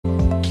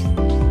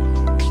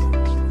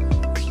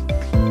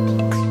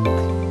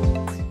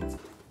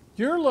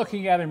You're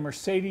looking at a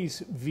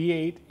Mercedes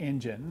V8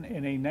 engine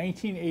in a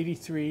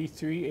 1983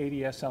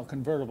 380 SL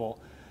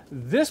convertible.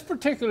 This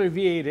particular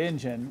V8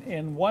 engine,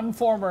 in one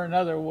form or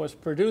another, was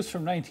produced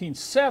from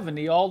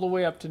 1970 all the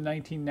way up to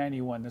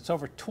 1991. That's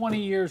over 20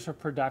 years of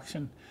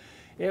production.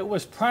 It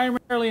was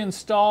primarily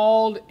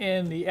installed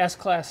in the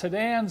S-Class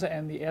sedans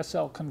and the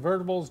SL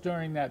convertibles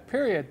during that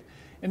period.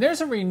 And there's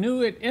a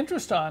renewed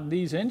interest on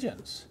these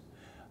engines.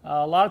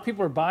 A lot of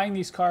people are buying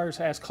these cars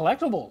as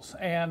collectibles,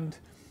 and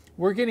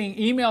we're getting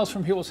emails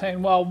from people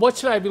saying, well, what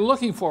should I be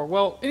looking for?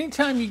 Well,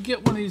 anytime you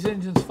get one of these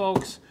engines,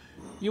 folks,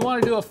 you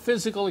want to do a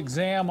physical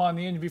exam on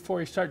the engine before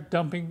you start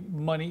dumping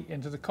money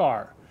into the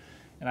car.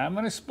 And I'm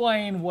going to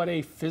explain what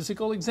a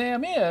physical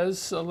exam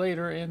is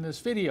later in this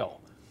video.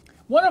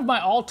 One of my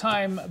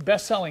all-time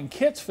best-selling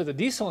kits for the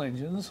diesel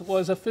engines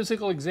was a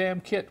physical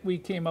exam kit we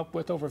came up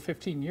with over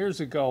 15 years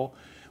ago,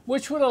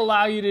 which would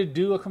allow you to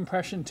do a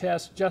compression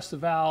test, adjust the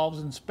valves,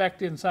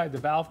 inspect inside the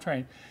valve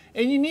train.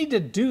 And you need to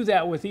do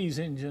that with these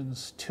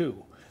engines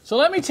too. So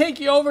let me take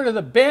you over to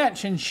the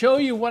bench and show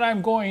you what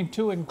I'm going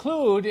to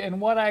include in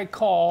what I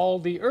call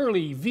the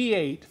early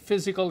V8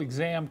 physical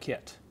exam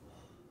kit.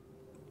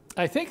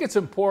 I think it's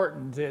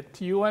important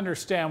that you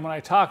understand when I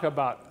talk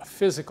about a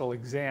physical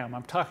exam,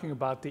 I'm talking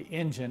about the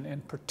engine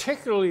and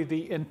particularly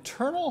the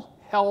internal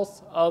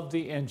health of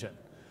the engine.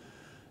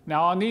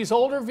 Now on these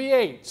older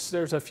V8s,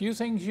 there's a few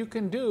things you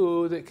can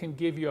do that can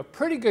give you a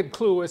pretty good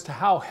clue as to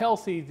how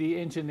healthy the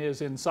engine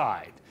is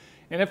inside.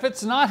 And if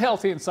it's not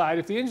healthy inside,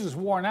 if the engine is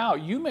worn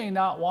out, you may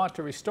not want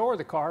to restore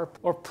the car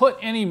or put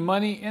any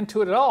money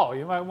into it at all.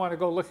 You might want to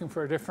go looking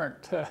for a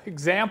different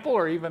example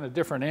or even a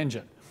different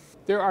engine.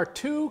 There are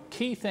two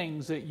key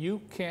things that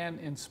you can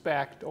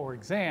inspect or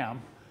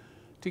exam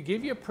to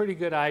give you a pretty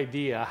good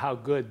idea how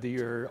good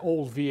your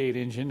old V8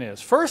 engine is.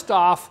 First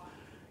off,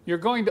 you're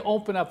going to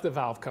open up the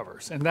valve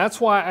covers, and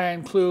that's why I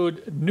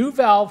include new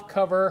valve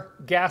cover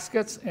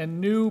gaskets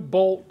and new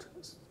bolt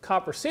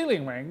copper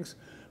sealing rings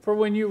for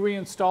when you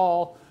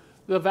reinstall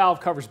the valve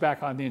covers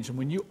back on the engine.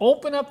 When you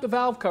open up the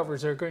valve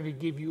covers, they're going to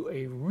give you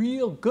a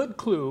real good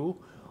clue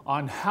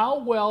on how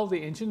well the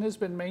engine has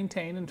been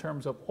maintained in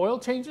terms of oil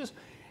changes.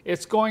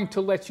 It's going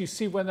to let you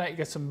see whether you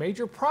get some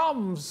major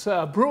problems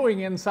brewing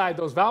inside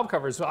those valve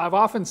covers. So I've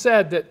often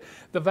said that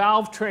the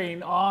valve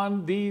train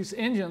on these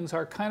engines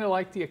are kind of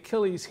like the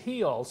Achilles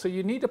heel. So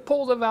you need to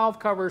pull the valve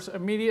covers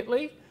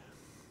immediately.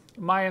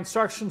 My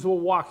instructions will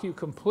walk you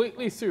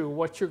completely through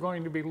what you're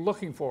going to be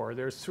looking for.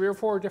 There's 3 or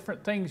 4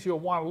 different things you'll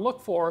want to look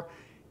for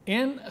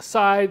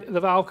inside the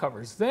valve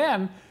covers.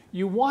 Then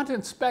you want to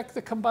inspect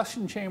the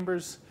combustion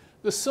chambers,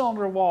 the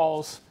cylinder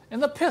walls,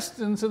 and the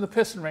pistons and the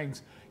piston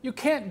rings. You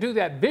can't do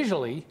that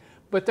visually,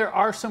 but there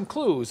are some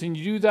clues, and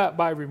you do that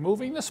by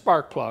removing the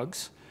spark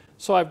plugs.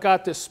 So I've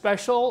got this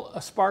special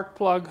spark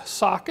plug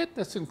socket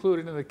that's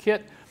included in the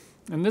kit,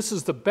 and this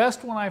is the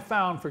best one I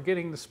found for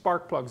getting the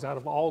spark plugs out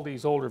of all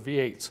these older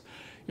V8s.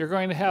 You're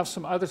going to have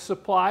some other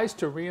supplies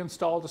to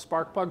reinstall the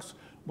spark plugs.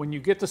 When you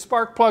get the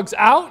spark plugs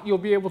out, you'll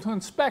be able to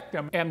inspect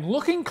them. And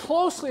looking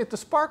closely at the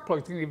spark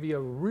plugs can give you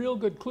a real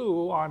good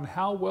clue on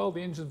how well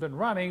the engine's been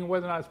running,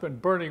 whether or not it's been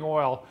burning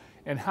oil,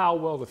 and how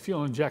well the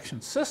fuel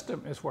injection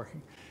system is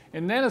working.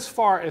 And then as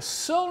far as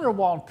cylinder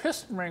wall and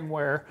piston ring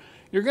wear,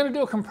 you're going to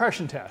do a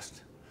compression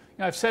test.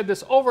 And I've said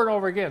this over and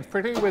over again,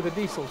 particularly with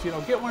the diesels. You know,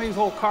 get one of these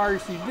old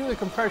cars, you do the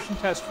compression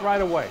test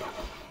right away.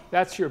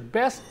 That's your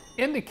best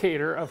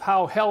indicator of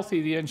how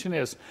healthy the engine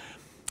is.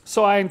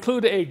 So I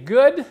include a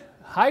good,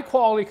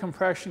 high-quality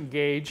compression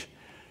gauge,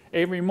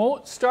 a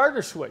remote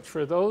starter switch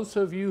for those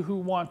of you who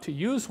want to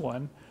use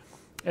one,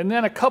 and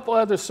then a couple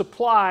other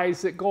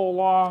supplies that go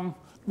along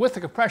with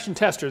the compression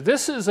tester.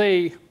 This is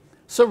a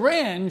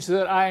syringe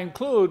that I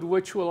include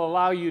which will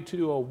allow you to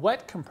do a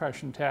wet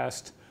compression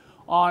test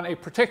on a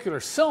particular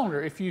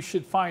cylinder if you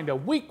should find a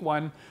weak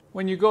one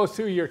when you go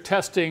through your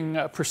testing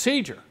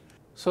procedure.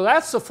 So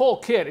that's the full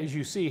kit as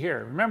you see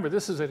here. Remember,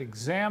 this is an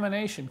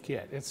examination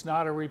kit. It's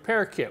not a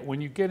repair kit.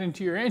 When you get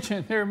into your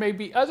engine, there may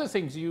be other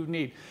things you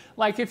need.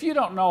 Like if you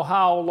don't know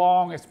how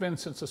long it's been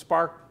since the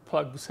spark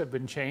plugs have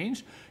been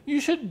changed, you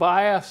should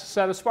buy a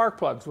set of spark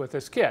plugs with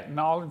this kit, and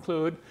I'll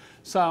include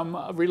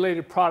some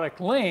related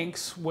product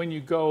links when you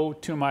go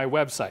to my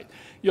website.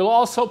 You'll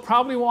also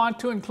probably want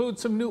to include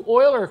some new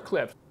oiler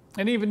clips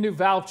and even new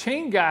valve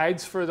chain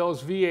guides for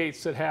those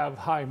V8s that have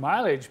high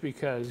mileage,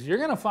 because you're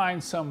going to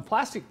find some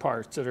plastic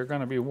parts that are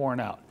going to be worn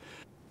out.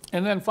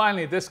 And then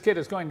finally, this kit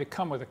is going to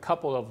come with a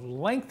couple of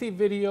lengthy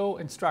video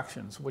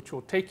instructions which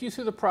will take you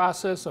through the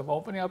process of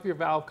opening up your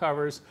valve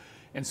covers,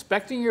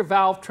 inspecting your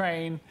valve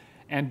train,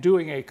 and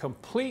doing a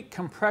complete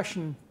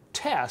compression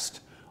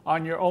test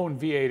on your own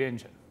V8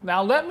 engine.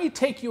 Now let me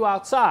take you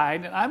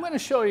outside, and I'm going to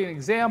show you an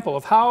example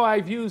of how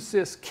I've used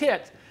this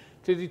kit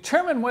to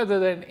determine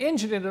whether an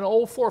engine in an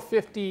old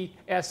 450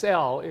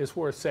 SL is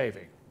worth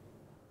saving.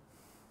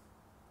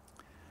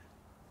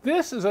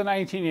 This is a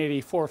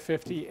 1980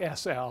 450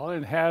 SL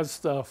and has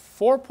the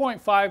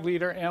 4.5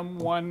 liter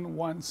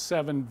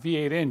M117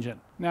 V8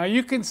 engine. Now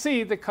you can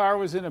see the car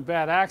was in a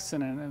bad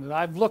accident, and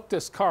I've looked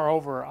this car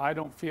over. I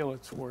don't feel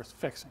it's worth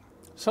fixing.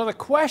 So the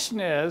question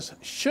is,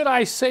 should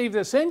I save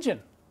this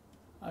engine?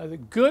 The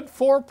good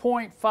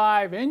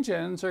 4.5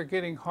 engines are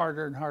getting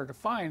harder and harder to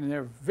find, and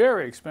they're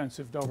very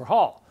expensive to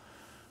overhaul.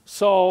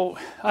 So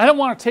I don't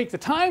want to take the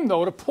time,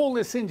 though, to pull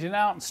this engine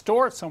out and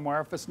store it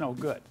somewhere if it's no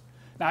good.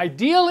 Now,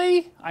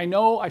 ideally, I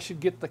know I should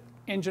get the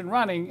engine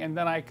running, and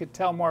then I could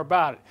tell more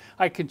about it.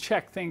 I could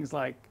check things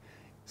like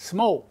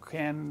smoke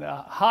and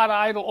hot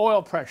idle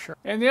oil pressure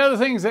and the other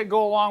things that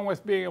go along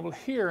with being able to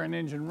hear an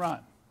engine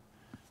run.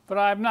 But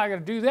I'm not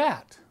going to do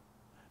that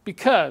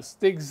because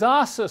the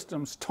exhaust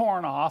system's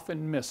torn off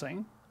and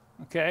missing,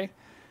 okay?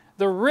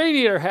 The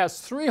radiator has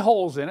 3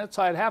 holes in it,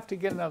 so I'd have to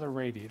get another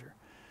radiator.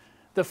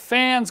 The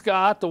fan's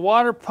the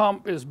water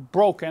pump is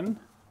broken,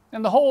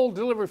 and the whole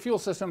delivery fuel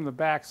system in the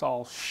back's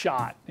all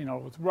shot, you know,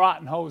 with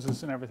rotten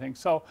hoses and everything.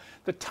 So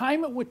the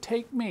time it would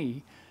take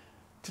me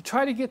to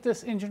try to get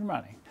this engine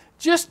running,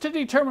 just to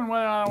determine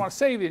whether or not I want to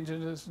save the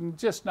engine, is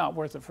just not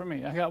worth it for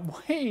me. I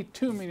got way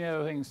too many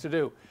other things to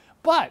do.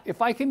 But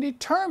if I can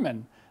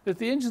determine that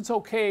the engine's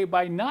okay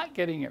by not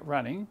getting it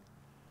running,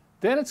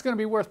 then it's going to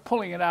be worth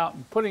pulling it out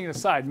and putting it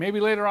aside.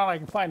 Maybe later on I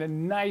can find a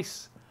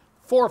nice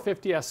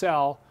 450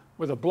 SL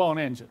with a blown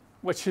engine,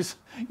 which is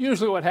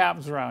usually what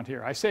happens around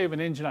here. I save an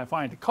engine, I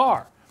find a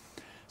car.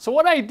 So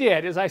what I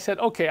did is I said,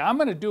 okay, I'm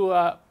going to do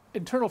an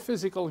internal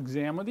physical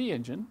exam of the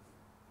engine.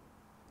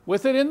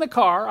 With it in the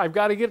car, I've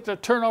got to get it to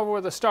turn over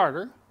with a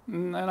starter,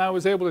 and I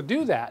was able to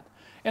do that.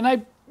 And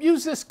I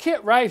used this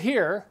kit right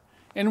here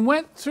and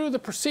went through the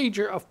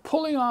procedure of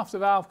pulling off the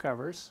valve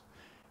covers,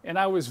 and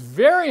I was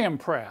very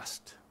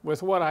impressed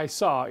with what I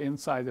saw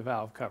inside the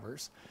valve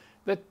covers.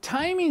 The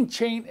timing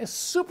chain is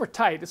super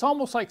tight. It's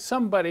almost like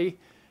somebody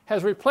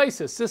has replaced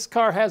this. This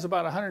car has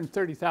about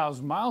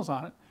 130,000 miles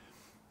on it,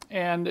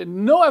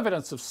 and no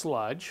evidence of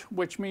sludge,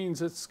 which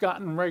means it's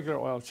gotten regular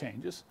oil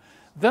changes.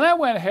 Then I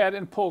went ahead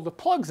and pulled the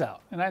plugs out,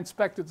 and I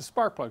inspected the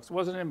spark plugs.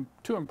 Wasn't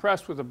too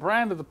impressed with the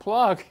brand of the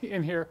plug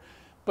in here,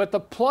 but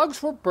the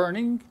plugs were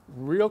burning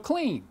real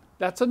clean.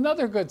 That's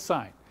another good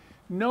sign.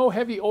 No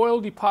heavy oil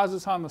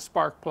deposits on the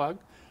spark plug.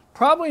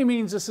 Probably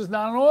means this is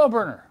not an oil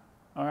burner,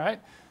 all right?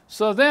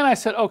 So then I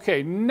said,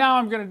 okay, now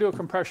I'm going to do a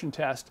compression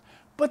test.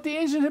 But the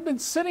engine had been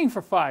sitting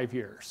for 5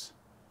 years.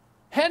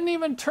 Hadn't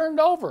even turned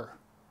over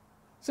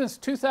since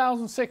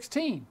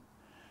 2016.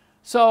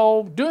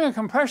 So doing a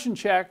compression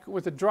check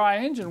with a dry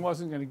engine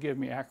wasn't going to give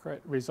me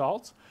accurate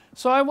results.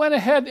 So I went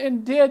ahead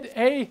and did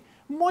a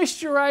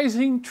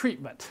moisturizing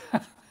treatment.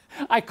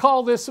 I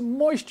call this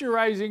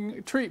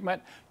moisturizing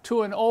treatment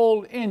to an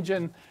old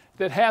engine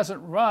that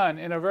hasn't run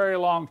in a very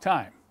long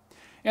time.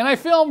 And I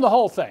filmed the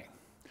whole thing.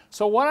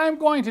 So what I'm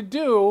going to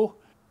do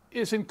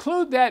is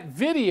include that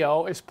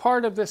video as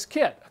part of this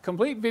kit, a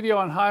complete video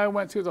on how I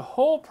went through the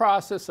whole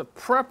process of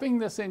prepping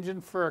this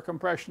engine for a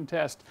compression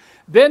test,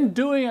 then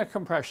doing a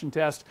compression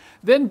test,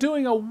 then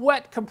doing a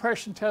wet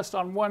compression test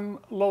on one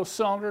low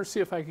cylinder, see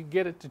if I could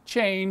get it to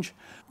change.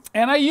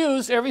 And I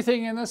used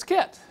everything in this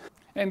kit.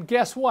 And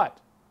guess what?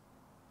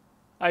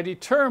 I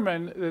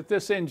determined that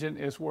this engine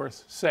is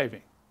worth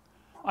saving.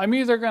 I'm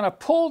either going to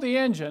pull the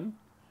engine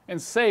and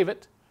save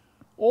it,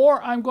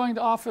 or I'm going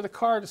to offer the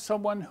car to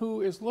someone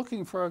who is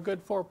looking for a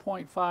good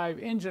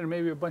 4.5 engine and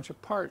maybe a bunch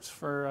of parts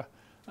for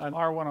an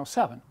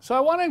R107. So I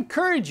want to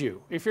encourage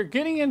you, if you're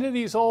getting into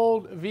these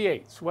old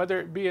V8s, whether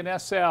it be an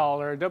SL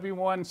or a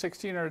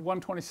W116 or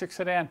 126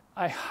 sedan,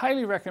 I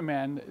highly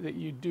recommend that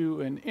you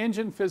do an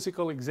engine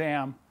physical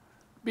exam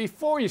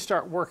before you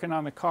start working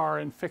on the car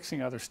and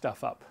fixing other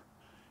stuff up.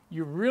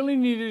 You really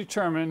need to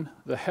determine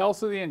the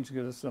health of the engine,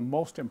 because it's the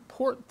most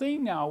important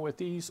thing now with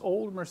these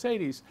old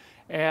Mercedes,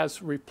 as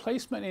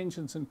replacement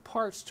engines and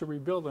parts to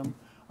rebuild them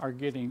are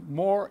getting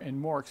more and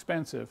more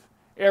expensive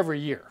every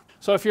year.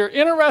 So if you're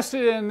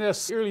interested in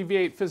this early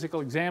V8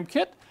 physical exam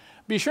kit,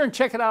 be sure and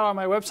check it out on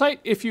my website.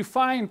 If you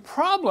find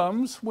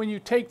problems when you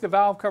take the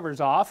valve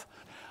covers off,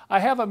 I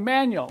have a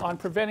manual on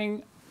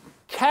preventing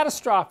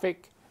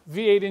catastrophic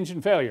V8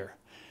 engine failure.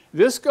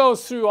 This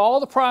goes through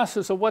all the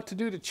process of what to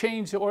do to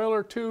change the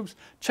oiler tubes,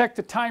 check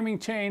the timing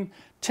chain,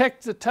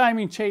 check the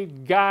timing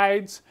chain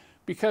guides,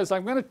 because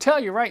I'm going to tell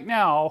you right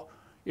now,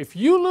 if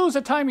you lose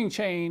a timing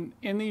chain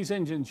in these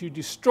engines, you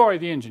destroy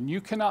the engine.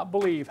 You cannot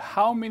believe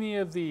how many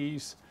of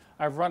these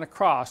I've run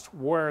across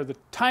where the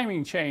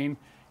timing chain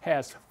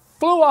has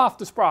flew off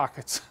the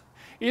sprockets,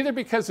 either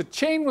because the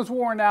chain was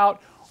worn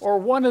out or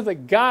one of the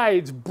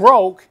guides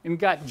broke and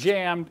got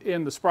jammed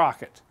in the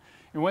sprocket.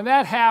 And when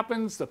that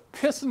happens, the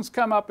pistons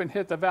come up and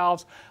hit the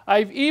valves.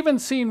 I've even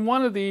seen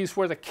one of these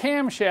where the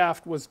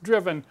camshaft was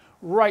driven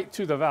right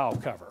through the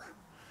valve cover.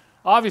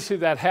 Obviously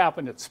that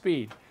happened at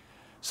speed.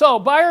 So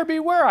buyer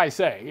beware, I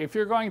say. If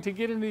you're going to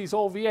get into these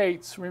old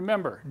V8s,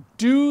 remember,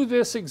 do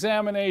this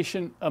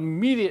examination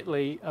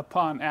immediately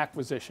upon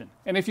acquisition.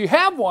 And if you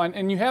have one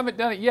and you haven't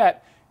done it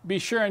yet, be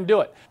sure and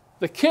do it.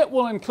 The kit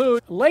will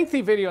include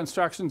lengthy video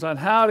instructions on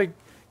how to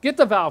get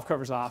the valve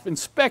covers off,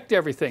 inspect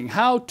everything,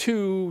 how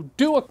to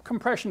do a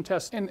compression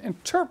test, and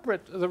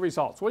interpret the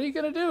results. What are you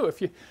going to do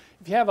if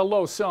if you have a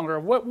low cylinder,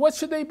 what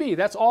should they be?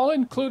 That's all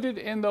included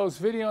in those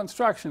video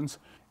instructions.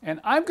 And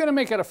I'm going to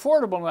make it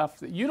affordable enough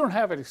that you don't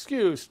have an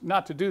excuse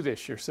not to do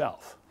this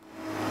yourself.